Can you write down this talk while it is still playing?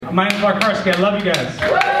My name's Mark Karski. I love you guys.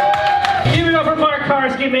 Give it up for Mark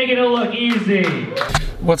Karski, making it look easy.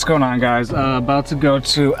 What's going on, guys? About to go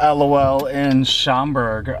to LOL in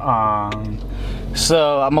Schaumburg.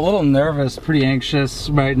 So I'm a little nervous, pretty anxious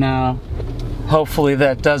right now. Hopefully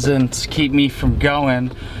that doesn't keep me from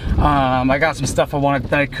going. I got some stuff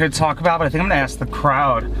that I could talk about, but I think I'm gonna ask the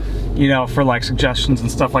crowd, you know, for like suggestions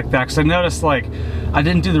and stuff like that. Cause I noticed like, I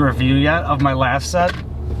didn't do the review yet of my last set,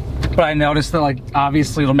 but I noticed that like,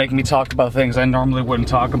 obviously it'll make me talk about things I normally wouldn't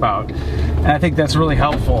talk about. And I think that's really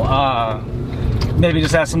helpful. Maybe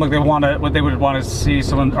just ask them like what they would want to see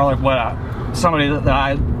someone, or like what,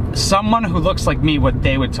 someone who looks like me, what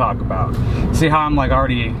they would talk about. See how I'm like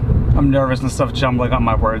I'm nervous and stuff, jumbling on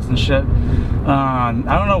my words and shit. I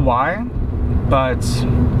don't know why, but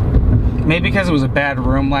maybe because it was a bad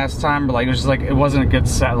room last time, or like it was just like, it wasn't a good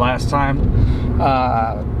set last time.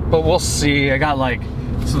 But we'll see. I got like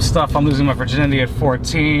some stuff, I'm losing my virginity at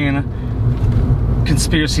 14,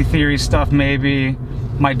 conspiracy theory stuff maybe,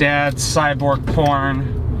 my dad's cyborg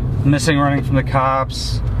porn, missing running from the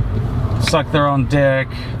cops, suck their own dick,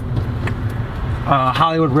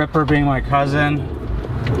 Hollywood Ripper being my cousin,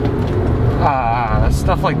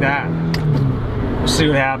 stuff like that. We'll see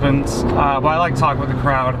what happens. But I like talking with the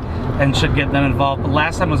crowd and should get them involved. But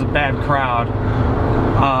last time was a bad crowd.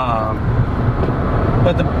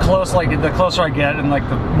 But the closer I get and like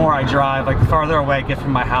the more I drive, like the farther away I get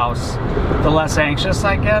from my house, the less anxious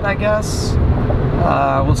I get, I guess.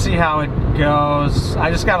 We'll see how it goes. I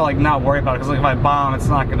just gotta like not worry about it, because like if I bomb, it's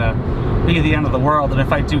not gonna be the end of the world, and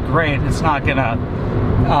if I do great, it's not gonna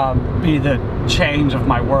be the change of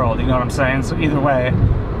my world, you know what I'm saying? So either way,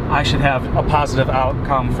 I should have a positive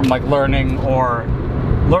outcome from like learning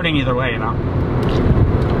either way, you know?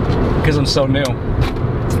 Because I'm so new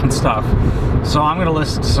and stuff. So I'm gonna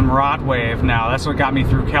listen to some Rod Wave now. That's what got me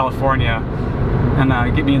through California, and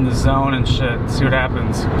get me in the zone and shit. See what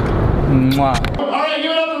happens. Mwah. All right,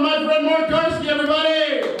 give it up for my friend Mark Karski,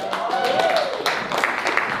 everybody.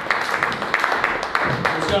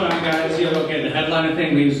 What's going on, guys? Yeah, okay, the headliner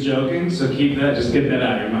thing, we was joking, so just get that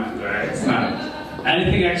out of your mind, all right? It's not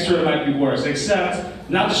anything extra might be worse, except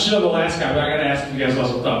not to show the last guy, but I gotta ask if you guys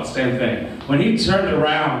also thought the same thing. When he turned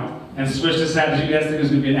around and switched his head, did you guys think it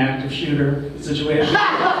was gonna be an active shooter situation?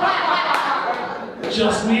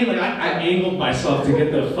 Just me? Like, I angled myself to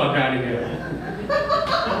get the fuck out of here.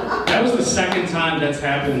 That was the second time that's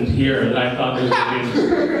happened here that I thought there was gonna be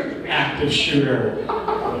an active shooter.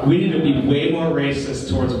 We need to be way more racist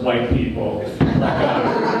towards white people.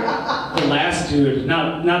 Like, the last dude,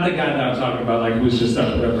 not the guy that I'm talking about, like who's just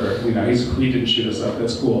upriver, you know, he didn't shoot us up,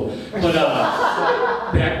 that's cool. But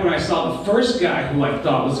back when I saw the first guy who I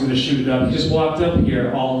thought was gonna shoot it up, he just walked up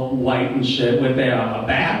here all white and shit with a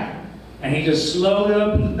bag. And he just slowly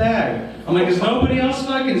opened the bag. I'm like, is nobody else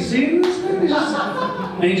fucking seeing this?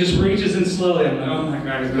 And he just reaches in slowly. I'm like, oh my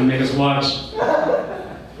God, he's gonna make us watch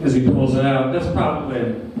as he pulls it out. That's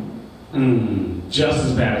probably just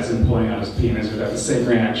as bad as him pulling out his penis. Would have the same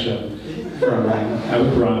reaction from me. I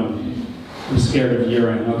would run. I'm scared of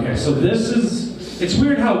urine. Okay, so it's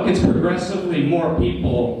weird how it gets progressively more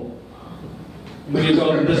people when you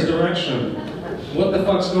go in this direction. What the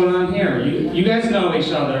fuck's going on here? You guys know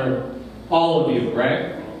each other, all of you,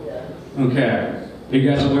 right? Okay. Are you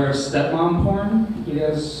guys aware of stepmom porn? You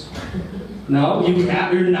guys? No?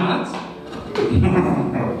 You're not?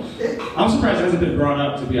 I'm surprised it hasn't been brought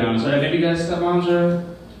up, to be honest. Are any of you guys stepmoms or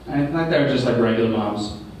anything like that, or just like regular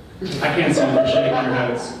moms? I can't see them shaking their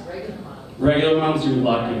heads. Regular moms, you're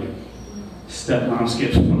lucky. Stepmoms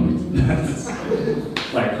get fucked. That's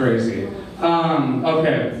like crazy.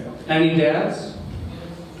 Okay. Any dads?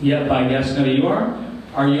 Yep, by yes, no, you are?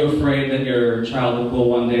 Are you afraid that your child will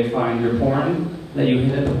one day find your porn that you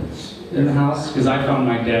hid in the house? Because I found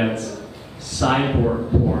my dad's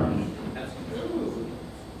cyborg porn.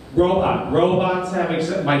 Robots have,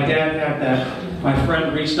 my dad had that. My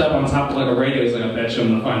friend reached up on top of like a radio, he's like, I bet you I'm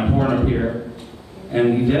gonna find porn up here.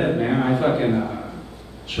 And he did, man. I fucking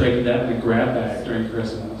traded that in a grab bag during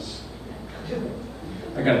Christmas.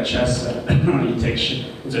 I got a chess set.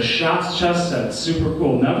 It's a Shots chess set. It's super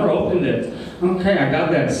cool. Never opened it. Okay, I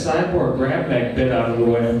got that cyborg grab bag bit out of the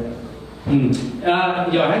way.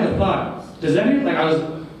 Yo, I had the thought. Does anyone, like, I was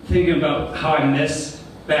thinking about how I miss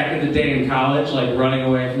back in the day in college, like running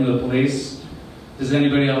away from the police. Does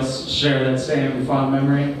anybody else share that same fond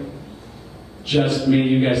memory? Just me,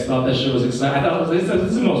 you guys thought that shit was exciting. I thought this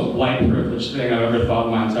is the most white privileged thing I've ever thought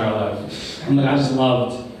in my entire life. I'm like, I just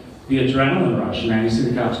loved the adrenaline rush, man. You see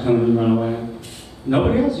the cops coming and run away.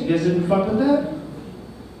 Nobody else? You guys didn't fuck with that?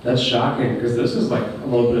 That's shocking, because this is like a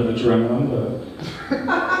little bit of adrenaline, but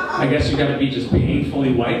I guess you gotta be just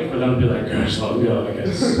painfully white for them to be like, gosh, let me go, I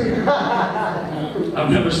guess.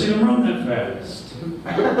 I've never seen them run that fast.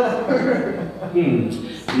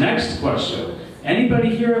 Next question.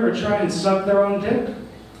 Anybody here ever try and suck their own dick?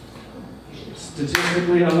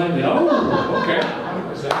 Statistically unlikely. Oh, okay.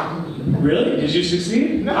 Really? Did you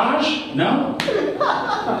succeed? Ash? No?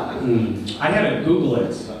 I had to Google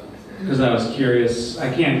it because I was curious.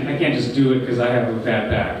 I can't just do it because I have a bad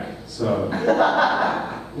back. So,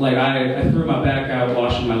 like, I threw my back out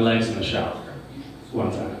washing my legs in the shower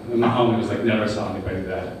one time. And my homie was like, never saw anybody do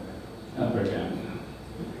that ever again.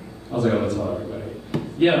 I was like, oh, let's tell everybody.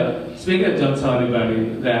 Yeah, speaking of don't tell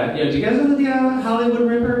anybody that, do you guys know who the Hollywood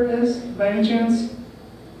Ripper is, by any chance?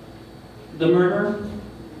 The murderer?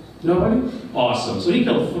 Nobody? Awesome. So he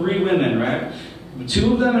killed 3 women, right?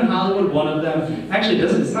 2 of them in Hollywood, 1 of them. Actually,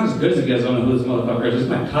 it's not as good as you guys don't know who this motherfucker is. It's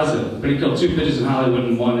my cousin. But he killed 2 bitches in Hollywood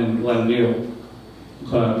and 1 in Glenview.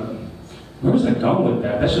 But where was I going with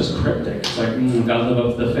that? That's just cryptic. It's like, gotta live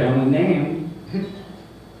up to the family name.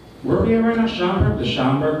 Where are we at right now? Schaumburg? The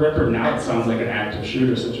Schaumburg Ripper? Now it sounds like an active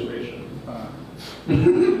shooter situation.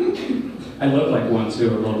 I look like one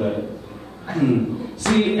too, a little bit.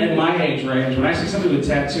 See, at my age range, when I see somebody with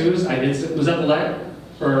tattoos, was that the light?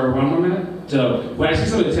 For 1 more minute? Dope. When I see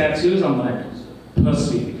somebody with tattoos, I'm like,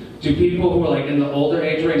 pussy. Do people who are like in the older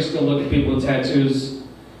age range still look at people with tattoos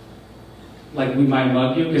like we might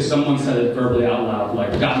mug you? Because someone said it verbally out loud,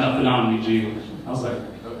 like, got nothing on me, G. I was like,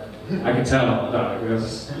 I could tell, dog. It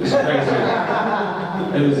was crazy.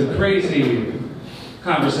 It was a crazy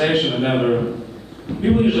conversation.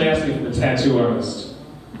 People usually ask me if I'm a tattoo artist.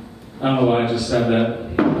 I don't know why I just said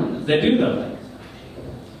that. They do though.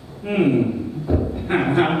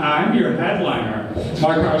 I'm your headliner.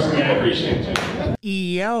 Mark Carson, I appreciate you.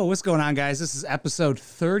 Yo, what's going on, guys? This is episode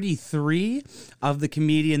 33 of The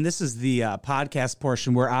Comedian. This is the podcast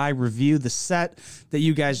portion where I review the set that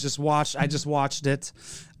you guys just watched. I just watched it.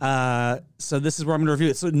 So this is where I'm going to review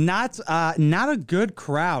it. So not a good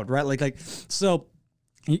crowd, right? So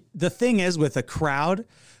the thing is with a crowd,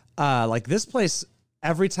 like this place,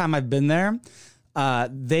 every time I've been there,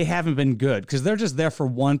 they haven't been good because they're just there for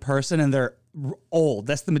one person and they're old.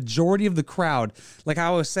 That's the majority of the crowd. Like I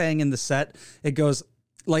was saying in the set, it goes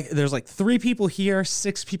like there's like 3 people here,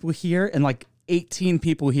 6 people here, and like 18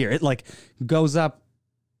 people here. It like goes up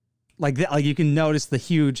like that. Like you can notice the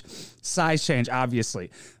huge size change,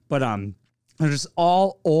 obviously. But they're just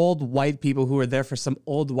all old white people who are there for some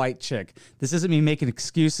old white chick. This isn't me making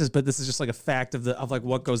excuses, but this is just like a fact of like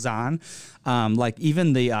what goes on. Like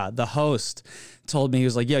even the host told me, he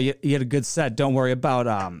was like, "Yo, you had a good set. Don't worry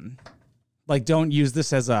about like don't use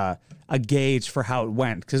this as a gauge for how it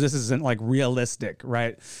went because this isn't like realistic,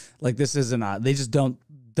 right? Like this isn't. They just don't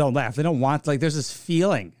laugh. They don't want like there's this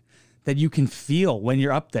feeling that you can feel when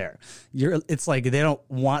you're up there. It's like they don't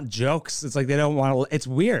want jokes. It's like they don't want to. It's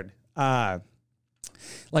weird. Like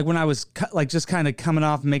when I was like just kind of coming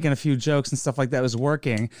off making a few jokes and stuff like that was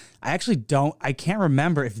working. I can't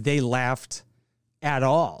remember if they laughed at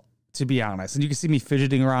all, to be honest. And you can see me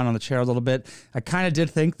fidgeting around on the chair a little bit. I kind of did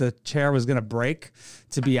think the chair was going to break,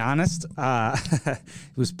 to be honest. It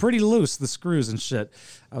was pretty loose, the screws and shit.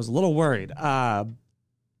 I was a little worried. But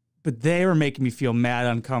they were making me feel mad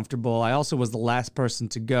uncomfortable. I also was the last person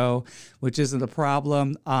to go, which isn't a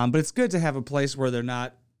problem. But it's good to have a place where they're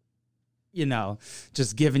not,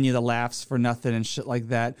 just giving you the laughs for nothing and shit like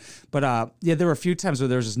that. But yeah, there were a few times where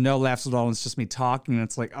there was just no laughs at all. And it's just me talking. And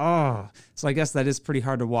it's like, oh. So I guess that is pretty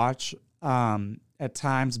hard to watch at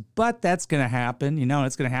times. But that's going to happen.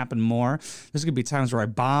 It's going to happen more. There's going to be times where I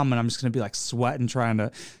bomb and I'm just going to be like sweating trying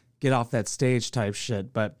to get off that stage type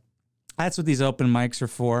shit. But that's what these open mics are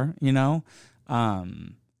for,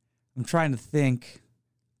 I'm trying to think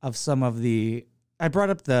of some of the... I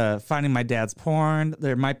brought up the finding my dad's porn.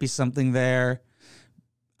 There might be something there.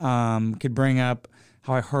 Could bring up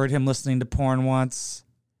how I heard him listening to porn once.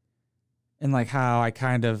 And like how I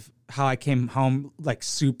came home like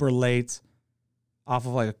super late off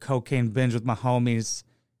of like a cocaine binge with my homies.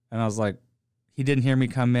 And I was like, he didn't hear me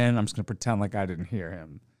come in. I'm just going to pretend like I didn't hear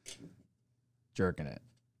him jerking it.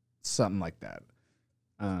 Something like that.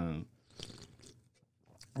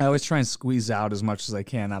 I always try and squeeze out as much as I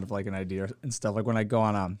can out of like an idea and stuff. Like when I go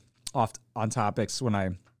on topics, when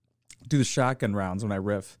I do the shotgun rounds, when I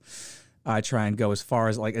riff, I try and go as far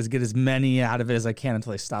as like get as many out of it as I can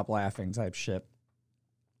until I stop laughing type shit.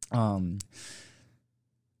 I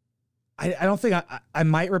don't think I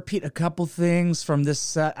might repeat a couple things from this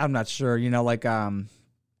set. I'm not sure.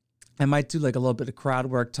 I might do like a little bit of crowd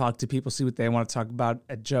work, talk to people, see what they want to talk about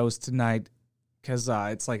at Joe's tonight. Because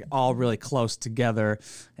it's like all really close together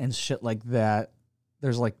and shit like that.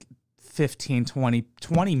 there's like 15,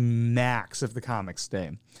 20 max if the comics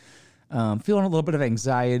stay. Feeling a little bit of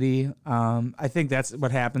anxiety. I think that's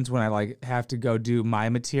what happens when I like have to go do my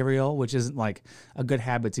material, which isn't like a good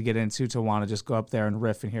habit to get into, to want to just go up there and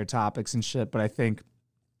riff and hear topics and shit. But I think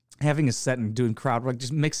having a set and doing crowd work,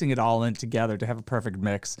 just mixing it all in together to have a perfect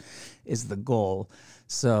mix is the goal.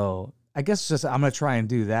 So I guess just I'm going to try and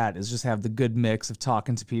do that, is just have the good mix of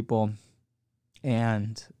talking to people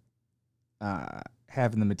and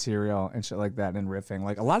having the material and shit like that and riffing.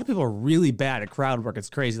 Like, a lot of people are really bad at crowd work. It's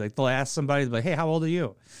crazy. Like, they'll ask somebody, like, hey, how old are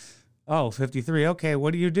you? Oh, 53. Okay,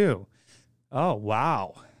 what do you do? Oh,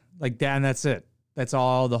 wow. Like that, and that's it. That's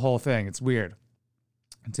all, the whole thing. It's weird,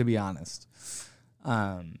 to be honest.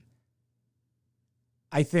 I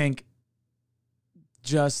think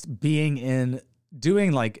just doing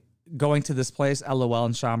like going to this place, LOL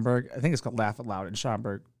in Schaumburg. I think it's called Laugh Out Loud in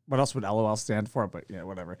Schaumburg. What else would LOL stand for? But yeah,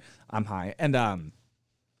 whatever. I'm high. And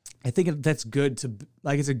I think that's good to,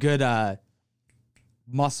 like, it's a good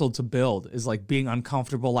muscle to build, is like being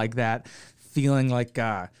uncomfortable like that, feeling like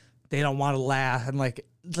they don't want to laugh. And like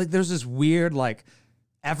there's this weird, like,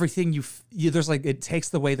 everything there's like, it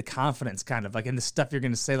takes away the confidence kind of like in the stuff you're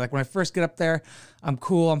going to say. Like, when I first get up there, I'm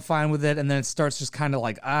cool, I'm fine with it. And then it starts just kind of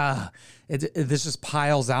like, this just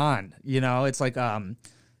piles on, you know? It's like,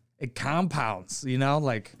 it compounds, you know,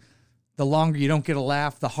 like the longer you don't get a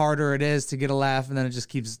laugh, the harder it is to get a laugh. And then it just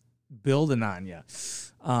keeps building on you.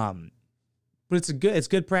 But it's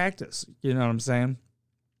good practice. You know what I'm saying?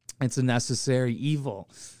 It's a necessary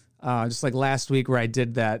evil. Just like last week where I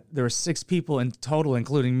did that, there were 6 people in total,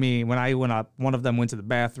 including me. When I went up, one of them went to the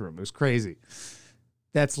bathroom. It was crazy.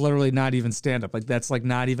 That's literally not even stand-up. Like, that's like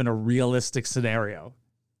not even a realistic scenario.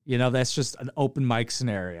 You know, that's just an open mic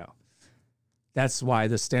scenario. That's why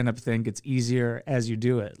the stand-up thing gets easier as you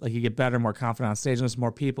do it. Like, you get better, more confident on stage, and there's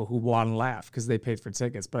more people who want to laugh because they paid for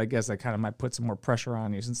tickets. But I guess that kind of might put some more pressure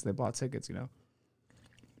on you since they bought tickets, you know?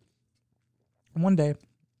 One day.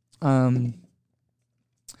 I'm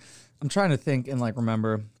trying to think and like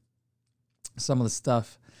remember some of the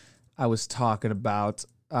stuff I was talking about.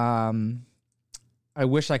 I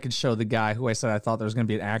wish I could show the guy who I said I thought there was going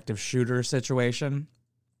to be an active shooter situation.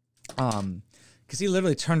 Because he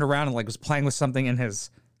literally turned around and like was playing with something in his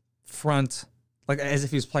front, like as if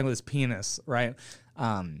he was playing with his penis, right?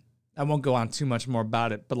 I won't go on too much more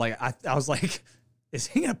about it, but like I was like, is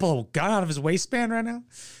he gonna pull a gun out of his waistband right now?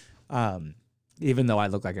 Even though I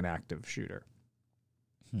look like an active shooter.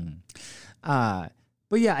 But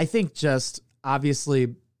yeah, I think just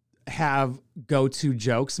obviously have go-to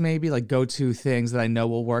jokes, maybe like go-to things that I know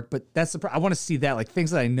will work. But that's I want to see that, like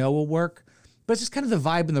things that I know will work. But it's just kind of the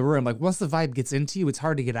vibe in the room. Like, once the vibe gets into you, it's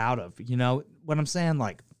hard to get out of. You know what I'm saying?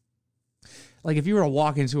 Like if you were to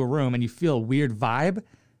walk into a room and you feel a weird vibe,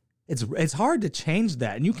 it's hard to change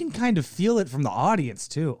that. And you can kind of feel it from the audience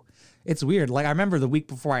too. It's weird. Like, I remember the week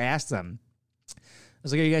before I asked them, I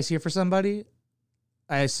was like, are you guys here for somebody?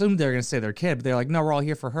 I assumed they were going to say their kid, but they're like, no, we're all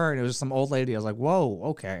here for her. And it was just some old lady. I was like, whoa,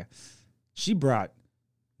 okay. She brought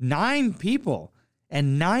 9 people.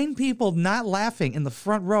 And 9 people not laughing in the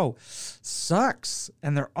front row sucks.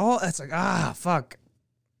 And they're all, it's like, fuck.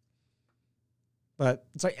 But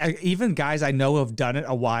it's like, even guys I know who have done it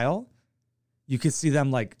a while, you could see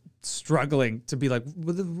them like struggling to be like,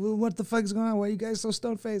 what the fuck is going on? Why are you guys so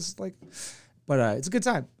stone-faced? Like, but it's a good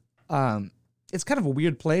time. It's kind of a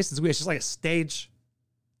weird place. It's weird. It's just like a stage.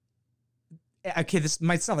 Okay, this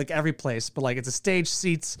might sound like every place, but like it's a stage,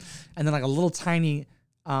 seats, and then like a little tiny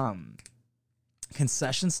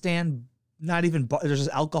concession stand. Not even there's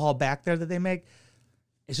just alcohol back there that they make.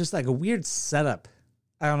 It's just like a weird setup.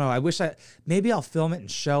 I don't know. I wish maybe I'll film it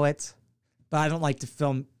and show it, but I don't like to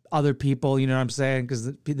film other people. You know what I'm saying?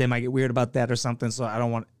 Because they might get weird about that or something. So I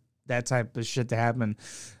don't want that type of shit to happen.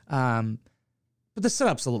 But the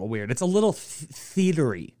setup's a little weird. It's a little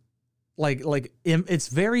theatery. It's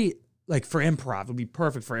very like for improv. It would be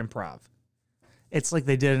perfect for improv. It's like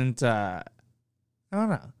they didn't. I don't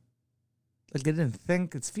know. Like they didn't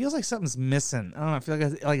think. It feels like something's missing. I don't know. I feel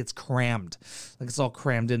like it's crammed. Like it's all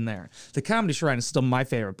crammed in there. The Comedy Shrine is still my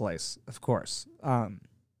favorite place, of course.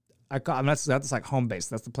 That's like home base.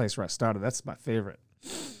 That's the place where I started. That's my favorite.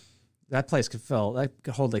 That place could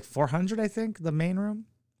hold like 400, I think, the main room.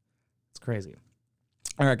 It's crazy.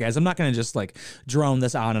 All right, guys, I'm not going to just like drone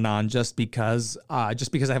this on and on just because I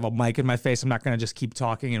have a mic in my face. I'm not going to just keep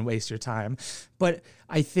talking and waste your time. But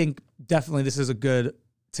I think definitely this is a good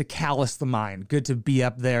to callous the mind, good to be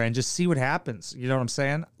up there and just see what happens. You know what I'm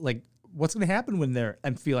saying? Like, what's going to happen when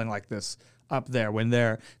I'm feeling like this up there, when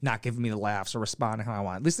they're not giving me the laughs or responding how I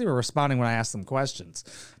want. At least they were responding when I asked them questions.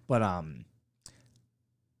 But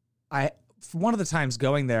one of the times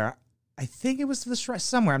going there, I think it was to the shrine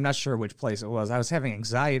somewhere. I'm not sure which place it was. I was having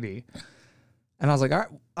anxiety. And I was like, all right,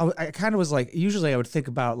 I kind of was like, usually I would think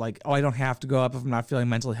about like, oh, I don't have to go up if I'm not feeling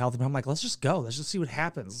mentally healthy. But I'm like, let's just go. Let's just see what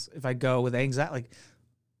happens if I go with anxiety. Like,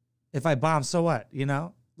 if I bomb, so what? You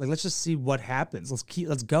know, like, let's just see what happens.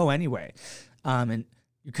 Let's go anyway. And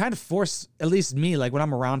you're kind of forced, at least me, like when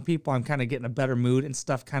I'm around people, I'm kind of getting a better mood and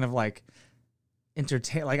stuff, kind of like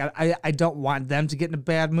entertain. Like I don't want them to get in a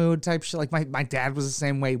bad mood type shit. Like my dad was the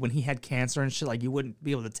same way when he had cancer and shit. Like you wouldn't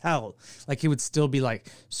be able to tell. Like he would still be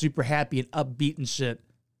like super happy and upbeat and shit,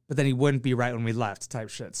 but then he wouldn't be right when we left type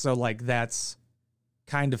shit. So like that's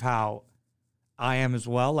kind of how I am as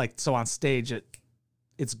well. Like so on stage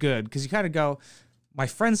it's good because you kind of go. My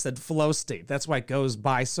friend said flow state. That's why it goes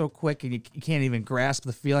by so quick and you can't even grasp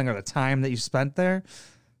the feeling or the time that you spent there.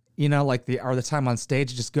 You know, like the time on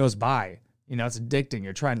stage, it just goes by. You know, it's addicting.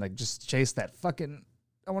 You're trying to like just chase that fucking,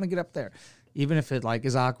 I want to get up there. Even if it like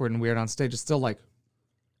is awkward and weird on stage, it's still like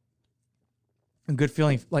a good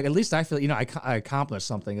feeling. Like at least I feel, you know, I accomplished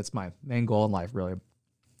something. It's my main goal in life really,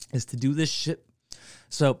 is to do this shit.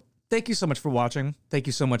 So thank you so much for watching. Thank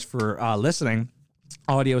you so much for listening.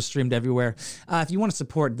 Audio streamed everywhere. If you want to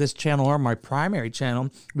support this channel or my primary channel,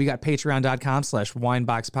 we got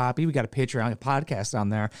patreon.com/wineboxpoppy. We got a Patreon podcast on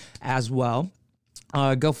there as well.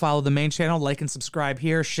 Go follow the main channel, like and subscribe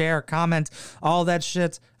here, share, comment, all that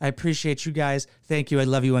shit. I appreciate you guys. Thank you. I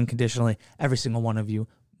love you unconditionally. Every single one of you.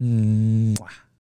 Mwah.